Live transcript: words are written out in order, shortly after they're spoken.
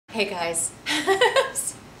Hey guys.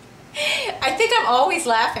 I think I'm always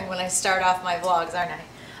laughing when I start off my vlogs, aren't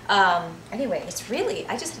I? Anyway, it's really,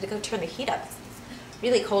 I just had to go turn the heat up. It's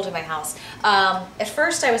really cold in my house. At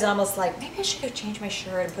first I was almost like, maybe I should go change my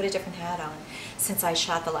shirt and put a different hat on since I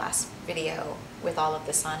shot the last video with all of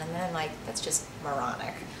this on, and then I'm like, that's just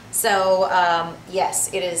moronic. So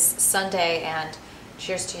yes, it is Sunday and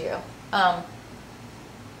cheers to you. I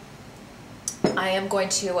am going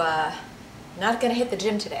to, not going to hit the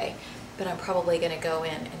gym today, but I'm probably going to go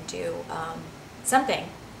in and do something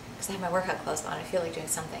because I have my workout clothes on. I feel like doing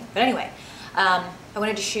something. But anyway, I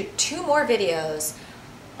wanted to shoot 2 more videos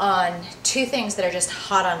on 2 things that are just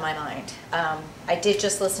hot on my mind. I did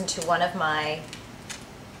just listen to one of my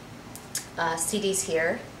CDs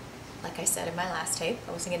here, like I said in my last tape.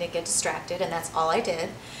 I wasn't going to get distracted, and that's all I did.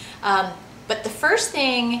 But the first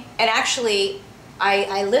thing, and actually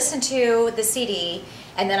I listened to the CD,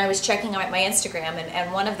 and then I was checking out my Instagram,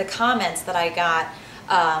 and one of the comments that I got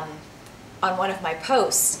on one of my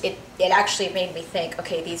posts, it actually made me think,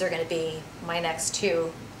 okay, these are going to be my next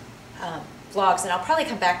 2 vlogs, and I'll probably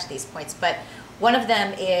come back to these points, but one of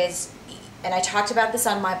them is, and I talked about this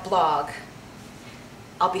on my blog,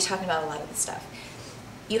 I'll be talking about a lot of this stuff.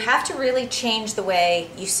 You have to really change the way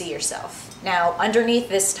you see yourself. Now, underneath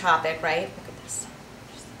this topic, right? Look at this.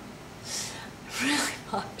 Really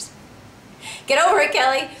hot. Get over it,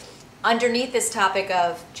 Kelly. Underneath this topic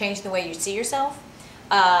of changing the way you see yourself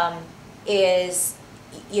is,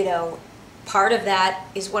 you know, part of that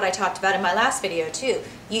is what I talked about in my last video too.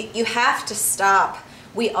 You have to stop.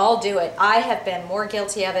 We all do it. I have been more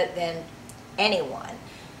guilty of it than anyone.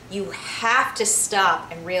 You have to stop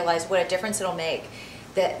and realize what a difference it'll make.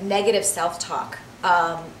 The negative self-talk.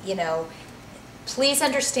 You know, please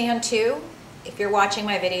understand too, if you're watching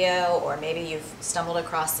my video or maybe you've stumbled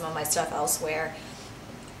across some of my stuff elsewhere,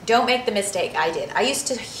 don't make the mistake I did. I used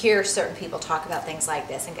to hear certain people talk about things like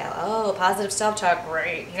this and go, oh, positive self-talk,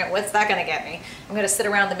 great. You know, what's that gonna get me? I'm gonna sit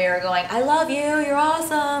around the mirror going, I love you, you're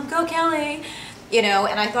awesome, go Kelly. You know,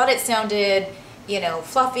 and I thought it sounded, you know,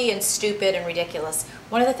 fluffy and stupid and ridiculous.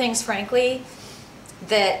 One of the things, frankly,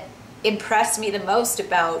 that impressed me the most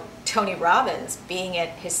about Tony Robbins being at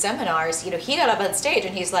his seminars, you know, he got up on stage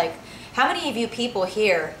and he's like, how many of you people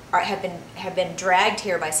here have been dragged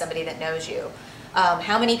here by somebody that knows you?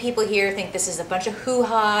 How many people here think this is a bunch of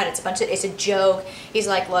hoo-ha, it's a joke? He's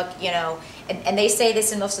like, look, you know, and they say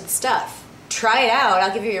this in most of the stuff. Try it out.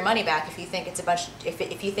 I'll give you your money back if you think it's a bunch.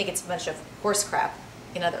 If you think it's a bunch of horse crap,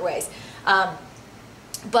 in other ways.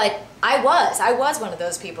 But I was one of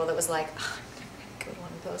those people that was like, oh, I'm never gonna go to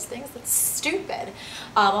one of those things. That's stupid.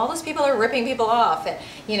 All those people are ripping people off, and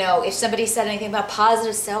you know, if somebody said anything about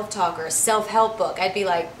positive self-talk or a self-help book, I'd be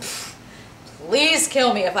like, please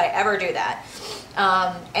kill me if I ever do that.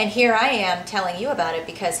 And here I am telling you about it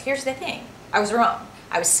because here's the thing. I was wrong.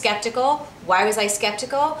 I was skeptical. Why was I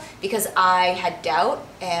skeptical? Because I had doubt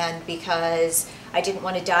and because I didn't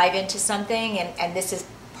want to dive into something, and this is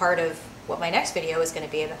part of what my next video is going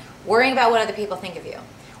to be about. Worrying about what other people think of you.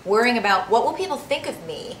 Worrying about what will people think of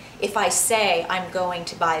me if I say I'm going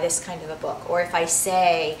to buy this kind of a book, or if I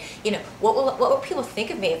say, you know, what will people think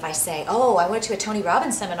of me if I say, oh, I went to a Tony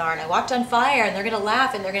Robbins seminar and I walked on fire, and they're going to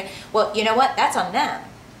laugh and they're going to, well, you know what? That's on them.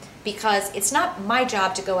 Because it's not my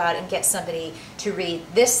job to go out and get somebody to read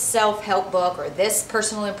this self-help book or this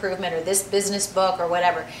personal improvement or this business book or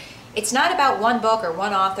whatever. It's not about one book or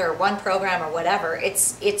one author or one program or whatever.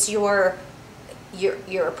 It's your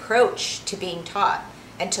approach to being taught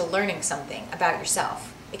and to learning something about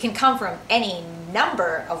yourself. It can come from any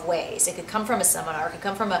number of ways. It could come from a seminar, it could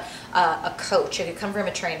come from a coach, it could come from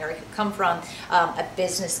a trainer, it could come from a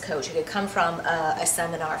business coach, it could come from a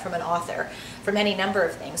seminar, from an author, from any number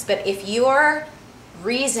of things. But if your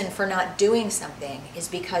reason for not doing something is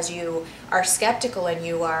because you are skeptical and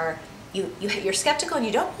you're skeptical and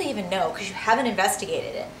you don't really even know because you haven't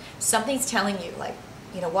investigated it, something's telling you, like,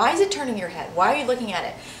 you know, why is it turning your head? Why are you looking at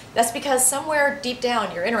it? That's because somewhere deep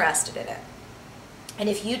down you're interested in it. And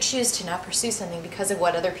if you choose to not pursue something because of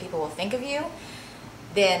what other people will think of you,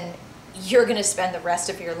 then you're going to spend the rest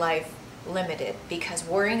of your life limited, because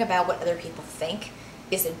worrying about what other people think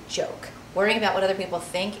is a joke. Worrying about what other people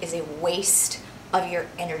think is a waste of your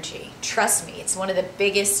energy. Trust me, it's one of the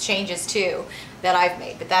biggest changes too that I've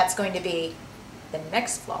made, but that's going to be the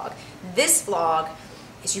next vlog. This vlog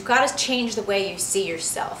is you've got to change the way you see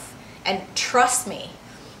yourself. And trust me,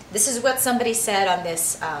 this is what somebody said on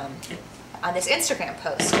this Instagram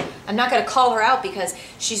post. I'm not going to call her out because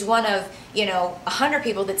she's one of, you know, 100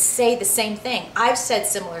 people that say the same thing. I've said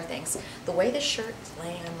similar things. The way this shirt is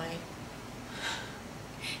laying on my...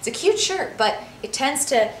 It's a cute shirt, but it tends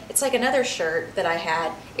to, it's like another shirt that I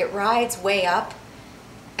had. It rides way up,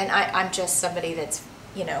 and I'm just somebody that's,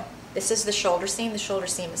 you know, this is the shoulder seam. The shoulder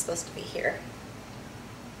seam is supposed to be here.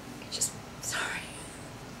 Just, sorry.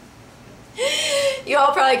 You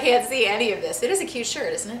all probably can't see any of this. It is a cute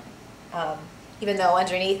shirt, isn't it? Even though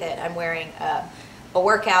underneath it I'm wearing a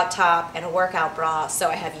workout top and a workout bra, so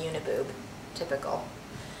I have uniboob, typical.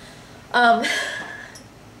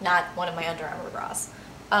 Not one of my Under Armour bras.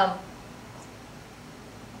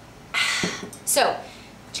 So,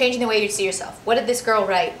 changing the way you see yourself. What did this girl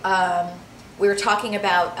write? We were talking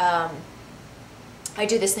about, I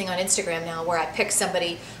do this thing on Instagram now where I pick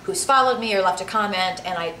somebody who's followed me or left a comment,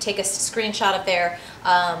 and I take a screenshot of their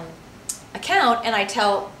account, and I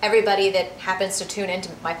tell everybody that happens to tune into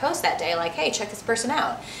my post that day, like, hey, check this person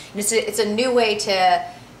out. And it's a new way to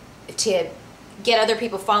get other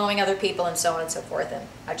people following other people and so on and so forth, and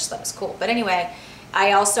I just thought it was cool. But anyway,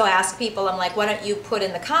 I also ask people, I'm like, why don't you put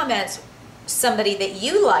in the comments somebody that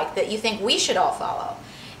you like, that you think we should all follow?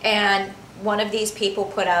 And one of these people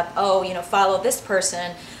put up, oh, you know, follow this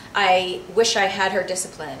person. I wish I had her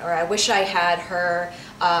discipline, or I wish I had her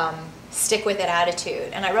stick with it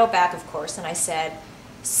attitude. And I wrote back, of course, and I said,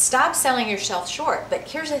 stop selling yourself short. But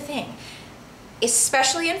here's the thing,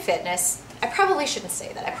 especially in fitness, I probably shouldn't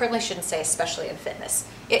say that. I probably shouldn't say especially in fitness.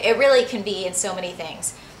 It really can be in so many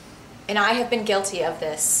things. And I have been guilty of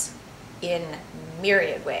this in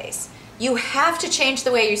myriad ways. You have to change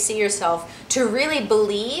the way you see yourself to really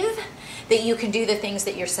believe that you can do the things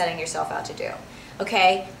that you're setting yourself out to do.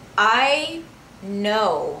 Okay? I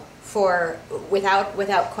know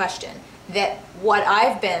without question that what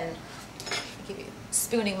I've been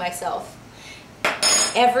spooning myself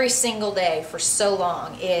every single day for so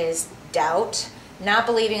long is doubt, not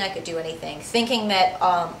believing I could do anything, thinking that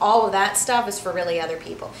all of that stuff is for really other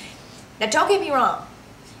people. Now, don't get me wrong.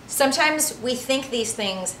 Sometimes we think these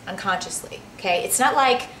things unconsciously, okay? It's not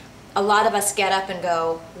like a lot of us get up and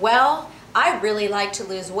go, well, I really like to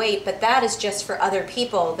lose weight, but that is just for other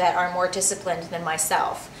people that are more disciplined than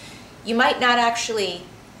myself. You might not actually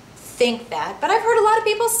think that, but I've heard a lot of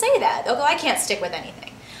people say that. They'll go, I can't stick with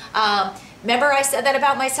anything. Remember I said that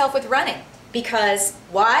about myself with running, because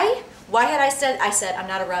why? Why had I said, I'm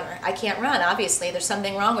not a runner. I can't run, obviously. There's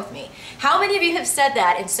something wrong with me. How many of you have said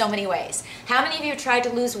that in so many ways? How many of you have tried to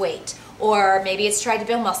lose weight? Or maybe it's tried to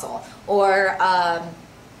build muscle. Or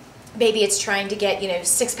maybe it's trying to get, you know,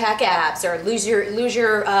 six-pack abs, or lose your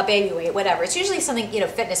baby weight, whatever. It's usually something, you know,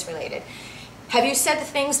 fitness related. Have you said the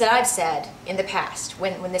things that I've said in the past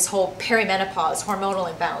when this whole perimenopause,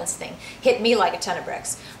 hormonal imbalance thing hit me like a ton of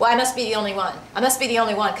bricks? Well, I must be the only one. I must be the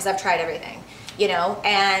only one because I've tried everything, you know,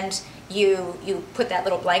 and you put that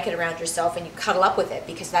little blanket around yourself and you cuddle up with it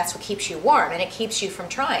because that's what keeps you warm and it keeps you from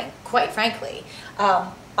trying, quite frankly.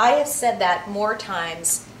 I have said that more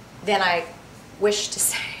times than I wish to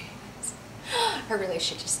say. I really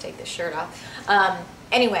should just take this shirt off.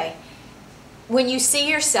 Anyway, when you see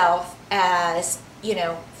yourself as, you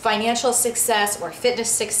know, financial success or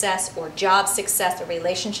fitness success or job success or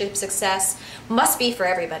relationship success must be for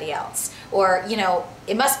everybody else. Or, you know,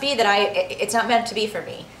 it must be that it's not meant to be for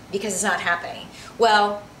me because it's not happening.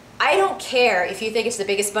 Well, I don't care if you think it's the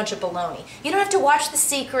biggest bunch of baloney. You don't have to watch The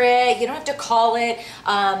Secret. You don't have to call it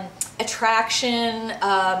attraction,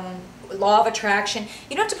 law of attraction.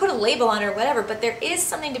 You don't have to put a label on it or whatever, but there is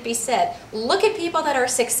something to be said. Look at people that are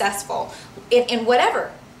successful in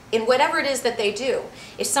whatever it is that they do.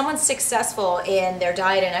 If someone's successful in their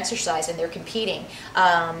diet and exercise and they're competing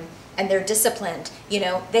and they're disciplined, you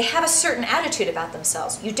know, they have a certain attitude about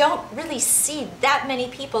themselves. You don't really see that many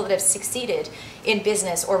people that have succeeded in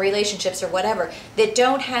business or relationships or whatever that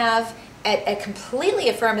don't have a completely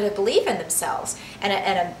affirmative belief in themselves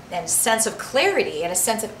and a sense of clarity and a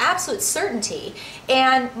sense of absolute certainty.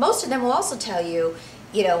 And most of them will also tell you,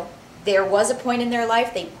 you know, there was a point in their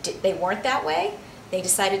life they weren't that way. They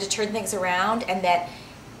decided to turn things around, and that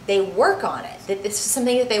they work on it. That this is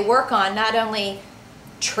something that they work on, not only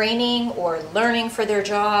training or learning for their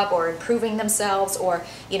job or improving themselves or,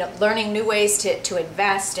 you know, learning new ways to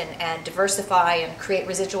invest and diversify and create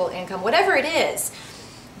residual income, whatever it is.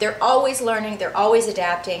 They're always learning, they're always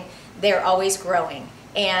adapting, they're always growing.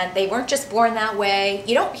 And they weren't just born that way.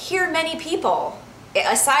 You don't hear many people,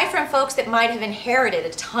 aside from folks that might have inherited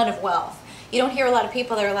a ton of wealth, you don't hear a lot of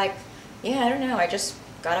people that are like, yeah, I don't know, I just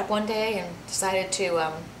got up one day and decided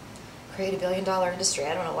to create $1 billion industry.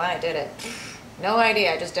 I don't know why I did it. No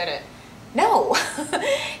idea, I just did it. No.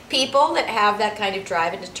 People that have that kind of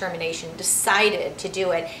drive and determination decided to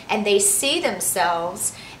do it, and they see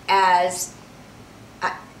themselves as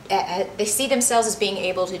being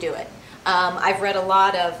able to do it. I've read a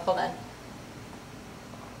lot of, hold on,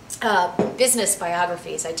 business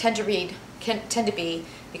biographies. I tend to be,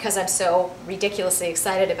 because I'm so ridiculously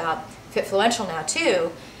excited about Fitfluential now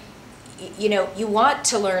too, you know, you want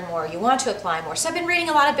to learn more, you want to apply more. So I've been reading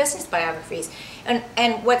a lot of business biographies.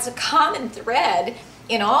 And what's a common thread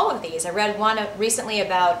in all of these, I read one recently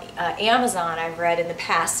about Amazon. I've read in the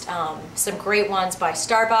past some great ones by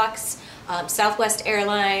Starbucks, Southwest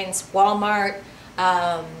Airlines, Walmart.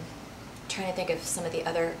 Trying to think of some of the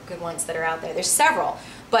other good ones that are out there. There's several.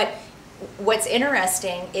 But what's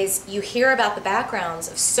interesting is you hear about the backgrounds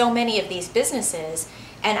of so many of these businesses.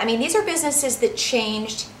 And I mean, these are businesses that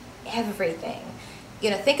changed everything.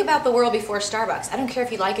 You know, think about the world before Starbucks. I don't care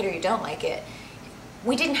if you like it or you don't like it.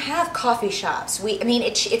 We didn't have coffee shops. I mean,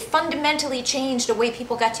 it fundamentally changed the way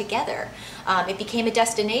people got together. It became a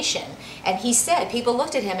destination. And he said, people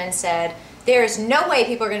looked at him and said, there's no way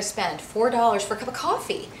people are going to spend $4 for a cup of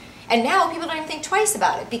coffee. And now people don't even think twice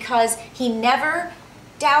about it, because he never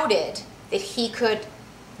doubted that he could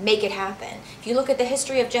make it happen. If you look at the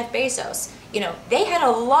history of Jeff Bezos, you know, they had a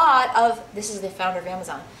lot of, this is the founder of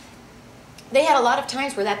Amazon, they had a lot of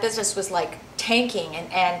times where that business was like tanking,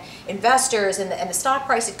 and investors and the stock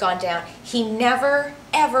price had gone down. He never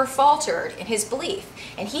ever faltered in his belief,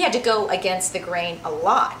 and he had to go against the grain a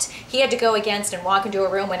lot. He had to go against and walk into a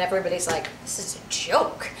room when everybody's like, this is a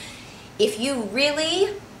joke. If you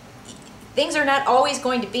really, things are not always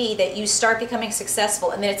going to be that you start becoming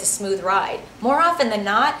successful and then it's a smooth ride. More often than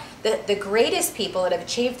not, the greatest people that have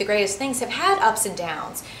achieved the greatest things have had ups and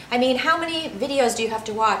downs. I mean, how many videos do you have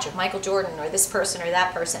to watch of Michael Jordan or this person or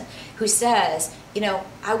that person who says, you know,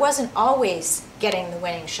 I wasn't always getting the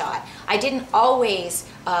winning shot. I didn't always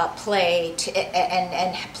play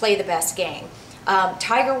and play the best game.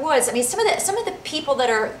 Tiger Woods, I mean, some of the people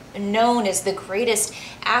that are known as the greatest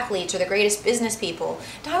athletes or the greatest business people,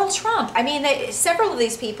 Donald Trump, I mean, several of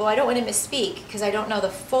these people, I don't want to misspeak because I don't know the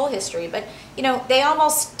full history, but, you know, they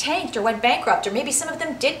almost tanked or went bankrupt, or maybe some of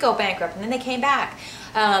them did go bankrupt and then they came back.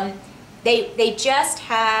 They just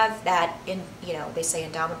have that, you know, they say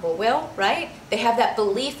indomitable will, right? They have that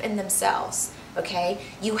belief in themselves, okay?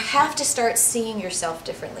 You have to start seeing yourself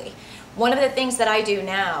differently. One of the things that I do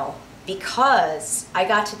now, because I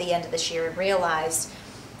got to the end of this year and realized,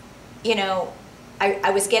 you know,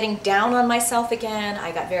 I was getting down on myself again.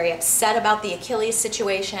 I got very upset about the Achilles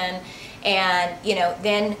situation. And, you know,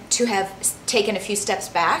 then to have taken a few steps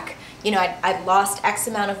back, you know, I'd lost X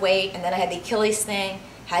amount of weight, and then I had the Achilles thing,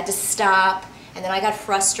 had to stop, and then I got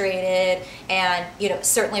frustrated, and, you know,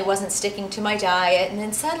 certainly wasn't sticking to my diet. And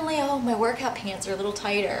then suddenly, oh, my workout pants are a little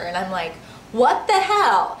tighter. And I'm like, what the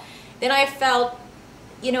hell? Then I felt,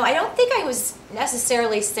 you know, I don't think I was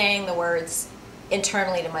necessarily saying the words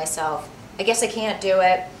internally to myself. I guess I can't do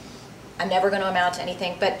it. I'm never going to amount to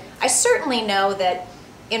anything. But I certainly know that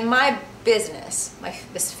in my business,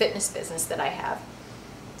 this fitness business that I have,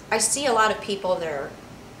 I see a lot of people that are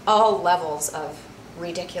all levels of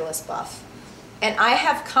ridiculous buff. And I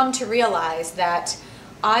have come to realize that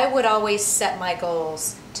I would always set my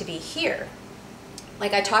goals to be here.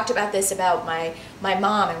 Like I talked about this about my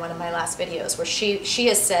mom in one of my last videos, where she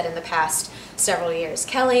has said in the past several years,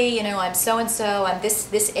 Kelly, you know, I'm so-and-so, I'm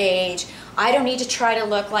this age, I don't need to try to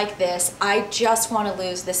look like this, I just want to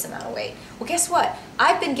lose this amount of weight. Well, guess what?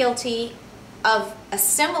 I've been guilty of a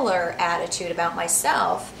similar attitude about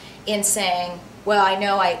myself in saying, well, I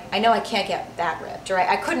know I can't get that ripped, right?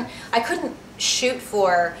 I couldn't shoot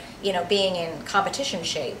for, you know, being in competition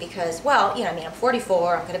shape because, well, you know, I mean, I'm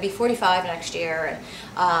 44, I'm going to be 45 next year, and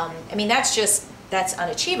I mean, that's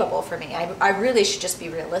unachievable for me. I really should just be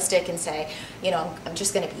realistic and say, you know, I'm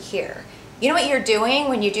just going to be here. You know what you're doing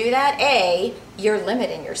when you do that? A, you're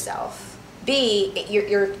limiting yourself. B,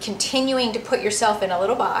 you're continuing to put yourself in a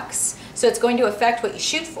little box, so it's going to affect what you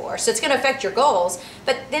shoot for, so it's going to affect your goals.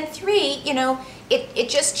 But then three, you know, it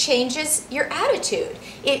just changes your attitude.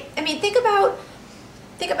 I mean, think about,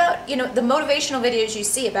 you know, the motivational videos you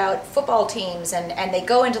see about football teams, and they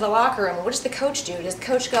go into the locker room. What does the coach do? Does the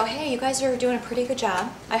coach go, hey, you guys are doing a pretty good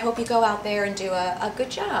job. I hope you go out there and do a good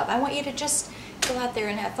job. I want you to just go out there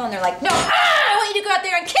and have fun. They're like, no, I want you to go out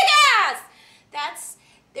there and kick ass.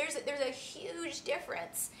 There's a huge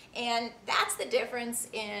difference. And that's the difference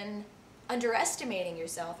in underestimating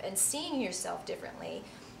yourself and seeing yourself differently,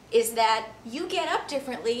 is that you get up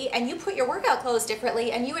differently and you put your workout clothes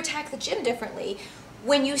differently and you attack the gym differently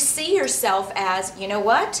when you see yourself as, you know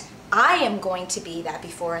what, I am going to be that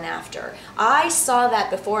before and after. I saw that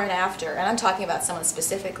before and after, and I'm talking about someone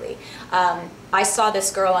specifically. I saw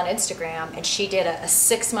this girl on Instagram, and she did a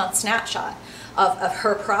 6-month snapshot of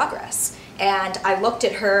her progress. And I looked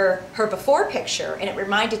at her before picture, and it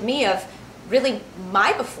reminded me of really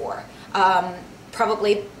my before,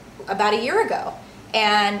 probably about a year ago.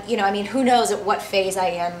 And, you know, I mean, who knows at what phase I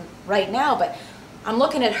am right now, but I'm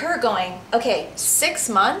looking at her going, okay, 6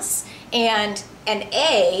 months, and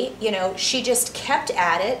you know, she just kept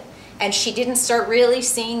at it, and she didn't start really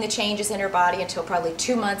seeing the changes in her body until probably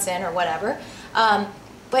 2 months in or whatever.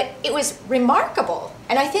 But it was remarkable.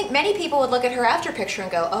 And I think many people would look at her after picture and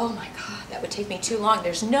go, oh my God, that would take me too long.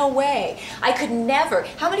 There's no way. I could never.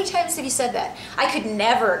 How many times have you said that? I could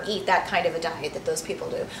never eat that kind of a diet that those people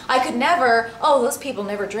do. I could never, oh, those people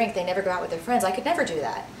never drink. They never go out with their friends. I could never do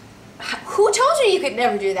that. Who told you you could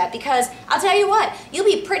never do that? Because I'll tell you what, you'll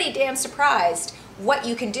be pretty damn surprised what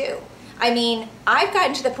you can do. I mean, I've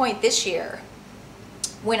gotten to the point this year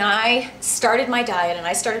when I started my diet and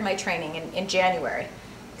I started my training in January.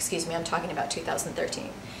 Excuse me, I'm talking about 2013.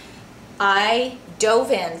 I dove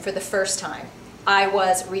in for the first time. I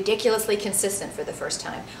was ridiculously consistent for the first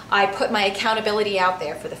time. I put my accountability out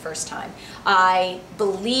there for the first time. I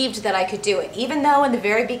believed that I could do it, even though in the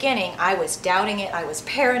very beginning I was doubting it, I was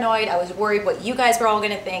paranoid, I was worried what you guys were all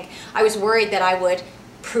gonna think. I was worried that I would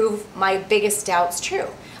prove my biggest doubts true.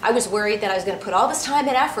 I was worried that I was gonna put all this time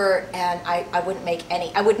and effort and I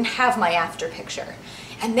wouldn't have my after picture.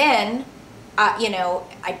 And then, you know,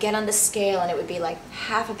 I'd get on the scale and it would be like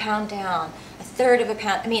half a pound down, a third of a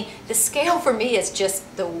pound. I mean, the scale for me is just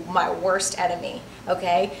my worst enemy,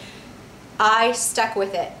 okay? I stuck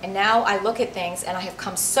with it, and now I look at things and I have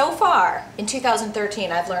come so far. In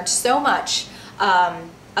 2013, I've learned so much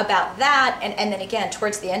about that, and then again,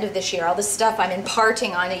 towards the end of this year, all this stuff I'm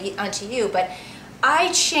imparting onto you, but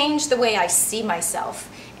I changed the way I see myself,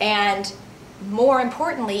 and more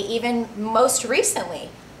importantly, even most recently,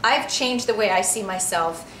 I've changed the way I see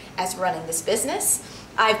myself as running this business.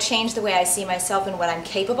 I've changed the way I see myself and what I'm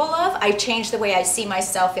capable of. I've changed the way I see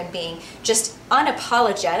myself in being just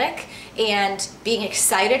unapologetic and being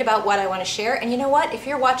excited about what I want to share. And you know what? If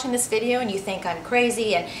you're watching this video and you think I'm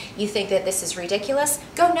crazy and you think that this is ridiculous,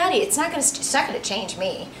 go nutty. It's not going to change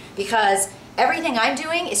me, because everything I'm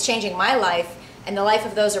doing is changing my life and the life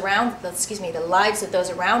of those around, the lives of those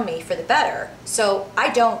around me for the better. So I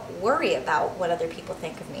don't worry about what other people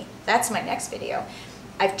think of me. That's my next video.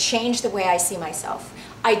 I've changed the way I see myself.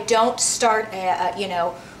 I don't start, you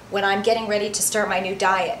know, when I'm getting ready to start my new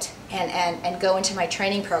diet and go into my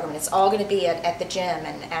training program. It's all going to be at the gym,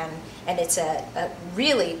 and it's a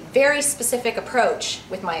really very specific approach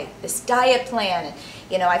with this diet plan. And,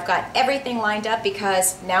 you know, I've got everything lined up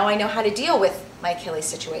because now I know how to deal with my Achilles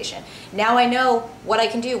situation. Now I know what I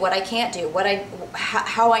can do, what I can't do,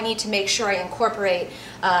 how I need to make sure I incorporate,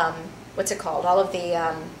 what's it called, all of the,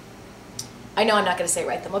 I know I'm not going to say it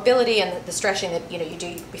right, the mobility and the stretching that, you know, you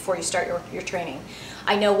do before you start your training.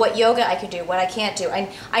 I know what yoga I can do, what I can't do.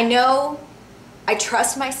 I know, I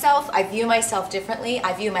trust myself, I view myself differently,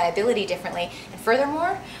 I view my ability differently, and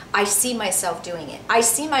furthermore, I see myself doing it. I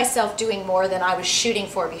see myself doing more than I was shooting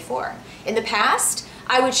for before. In the past,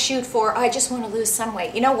 I would shoot for, oh, I just want to lose some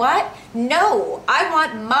weight. You know what? No, I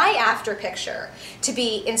want my after picture to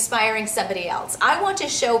be inspiring somebody else. I want to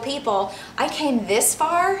show people I came this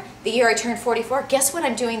far the year I turned 44. Guess what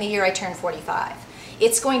I'm doing the year I turned 45?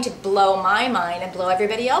 It's going to blow my mind and blow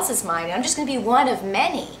everybody else's mind. And I'm just going to be one of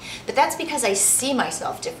many. But that's because I see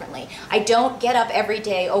myself differently. I don't get up every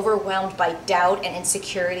day overwhelmed by doubt and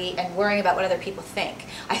insecurity and worrying about what other people think.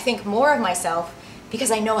 I think more of myself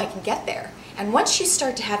because I know I can get there. And once you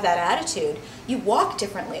start to have that attitude, you walk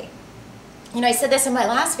differently. You know, I said this in my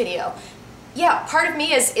last video. Yeah, part of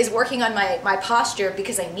me is working on my posture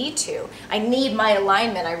because I need to. I need my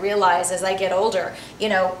alignment. I realize as I get older, you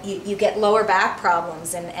know, you get lower back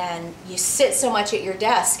problems and you sit so much at your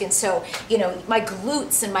desk. And so, you know, my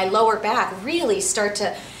glutes and my lower back really start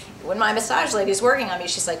to, when my massage lady is working on me,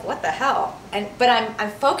 she's like, what the hell? But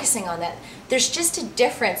I'm focusing on that. There's just a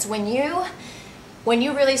difference when you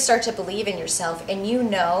really start to believe in yourself and you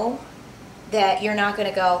know that you're not going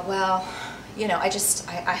to go, well, you know,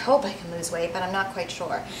 I hope I can lose weight, but I'm not quite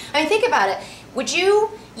sure. I mean, think about it. You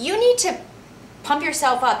need to pump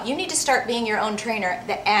yourself up. You need to start being your own trainer,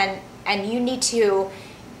 and you need to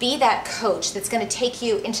be that coach that's going to take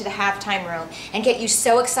you into the halftime room and get you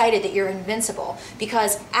so excited that you're invincible,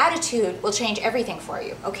 because attitude will change everything for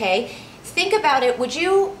you, okay? Think about it. Would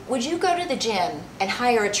you go to the gym and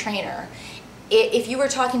hire a trainer if you were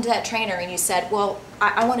talking to that trainer and you said, well,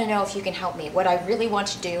 I want to know if you can help me. What I really want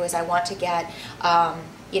to do is I want to get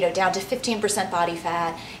down to 15% body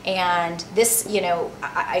fat, and this,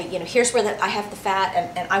 here's where I have the fat,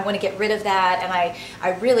 and I want to get rid of that, and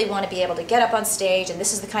I really want to be able to get up on stage, and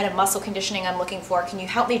this is the kind of muscle conditioning I'm looking for. Can you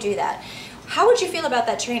help me do that? How would you feel about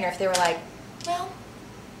that trainer if they were like, well,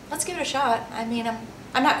 let's give it a shot. I mean,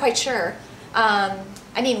 I'm not quite sure.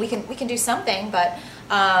 We can do something, but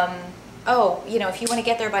if you want to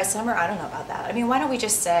get there by summer, I don't know about that. I mean, why don't we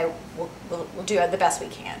just say we'll do the best we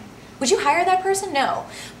can? Would you hire that person? No.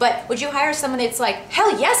 But would you hire someone that's like,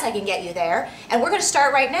 hell yes, I can get you there, and we're going to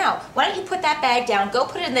start right now. Why don't you put that bag down, go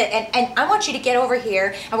put it in and I want you to get over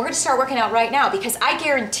here, and we're going to start working out right now, because I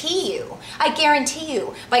guarantee you,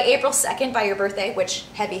 by April 2nd, by your birthday, which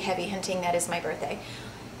heavy hinting, that is my birthday,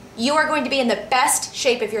 you are going to be in the best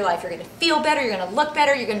shape of your life. You're going to feel better, you're going to look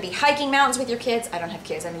better, you're going to be hiking mountains with your kids. I don't have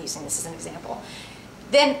kids, I'm using this as an example.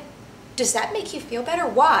 Then, does that make you feel better?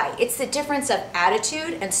 Why? It's the difference of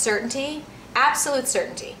attitude and certainty, absolute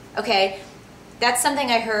certainty, okay? That's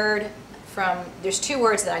something I heard from, there's two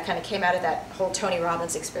words that I kind of came out of that whole Tony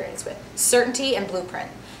Robbins experience with, certainty and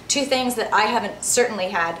blueprint. Two things that I haven't certainly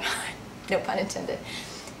had, no pun intended,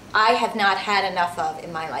 I have not had enough of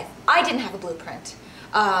in my life. I didn't have a blueprint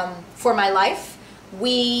for my life.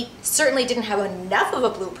 We certainly didn't have enough of a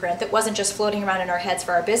blueprint that wasn't just floating around in our heads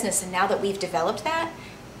for our business, and now that we've developed that,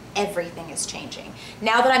 everything is changing.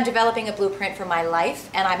 Now that I'm developing a blueprint for my life,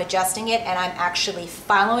 and I'm adjusting it, and I'm actually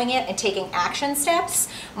following it and taking action steps,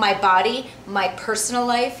 my body, my personal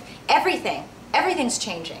life, everything's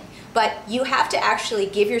changing. But you have to actually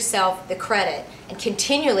give yourself the credit and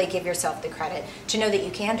continually give yourself the credit to know that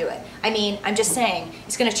you can do it. I mean, I'm just saying,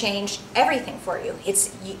 it's going to change everything for you.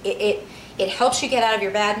 It helps you get out of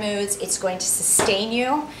your bad moods. It's going to sustain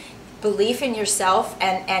you. Belief in yourself,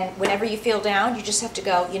 and whenever you feel down, you just have to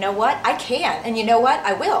go, you know what, I can, and you know what,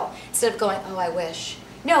 I will. Instead of going, oh, I wish.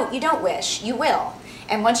 No, you don't wish, you will.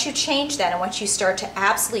 And once you change that, and once you start to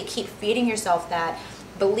absolutely keep feeding yourself that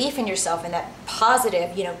belief in yourself and that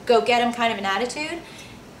positive, go get 'em kind of an attitude,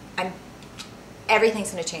 everything's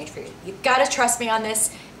going to change for you. You've got to trust me on this,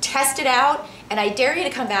 test it out, and I dare you to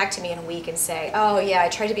come back to me in a week and say, oh yeah, I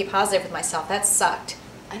tried to be positive with myself, that sucked.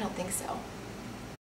 I don't think so.